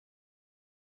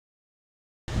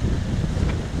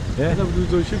We're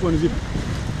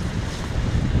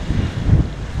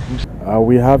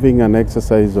having an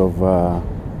exercise of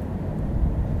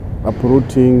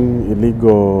uprooting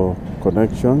illegal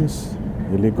connections,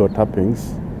 illegal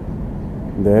tappings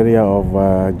in the area of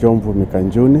Jomvu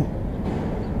Mikanjuni.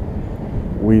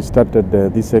 We started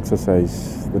this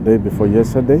exercise the day before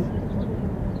yesterday,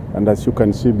 and as you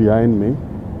can see behind me,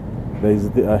 there is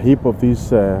a heap of these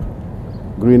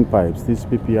green pipes, these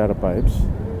PPR pipes.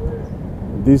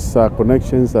 These are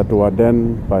connections that were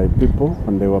done by people,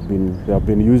 and they have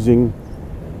been using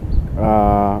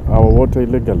our water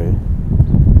illegally.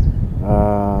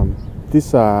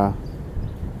 These are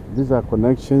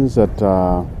connections that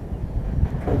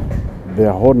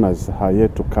their owners are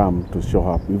yet to come to show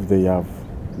up if they have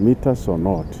meters or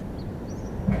not.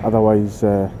 Otherwise,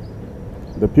 the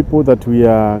people that we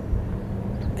are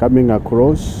coming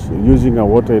across using our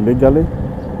water illegally,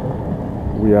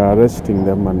 we are arresting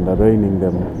them and arraigning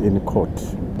them in court.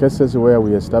 Cases where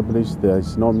we establish there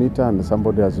is no meter and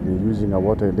somebody has been using our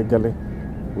water illegally,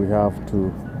 we have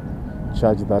to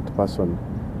charge that person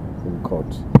in court.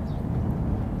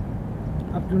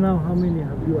 Up to now, how many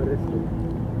have you arrested?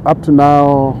 Up to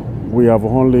now, we have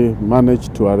only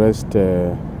managed to arrest,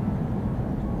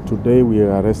 today we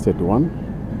arrested one.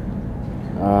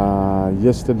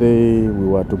 Yesterday we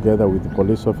were together with the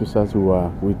police officers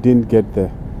we didn't get the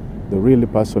real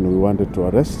person we wanted to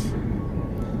arrest.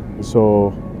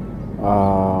 So,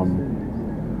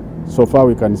 so far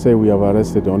we can say we have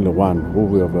arrested only one who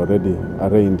we have already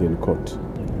arraigned in court.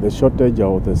 The shortage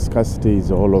or the scarcity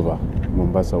is all over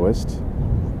Mombasa West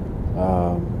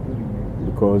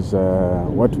because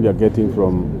what we are getting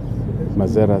from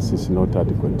Mazeras is not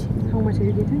adequate. How much are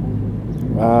you getting?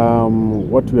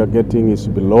 What we are getting is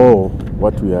below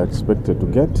what we are expected to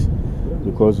get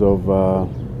because of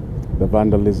the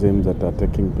vandalism that are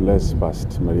taking place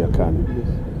past Mariakani.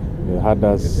 The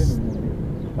herders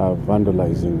are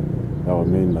vandalizing our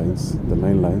main lines, the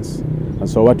main lines, and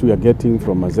so what we are getting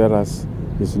from Mazeras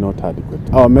is not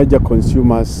adequate. Our major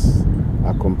consumers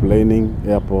are complaining: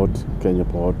 Airport, Kenya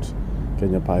Port,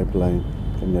 Kenya Pipeline,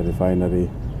 Kenya Refinery,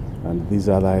 and these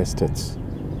other estates.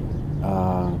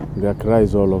 Their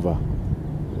cries all over.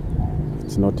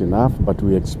 It's not enough, but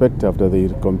we expect after they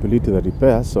complete the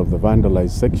repairs of the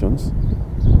vandalized sections,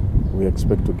 we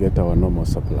expect to get our normal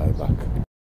supply back.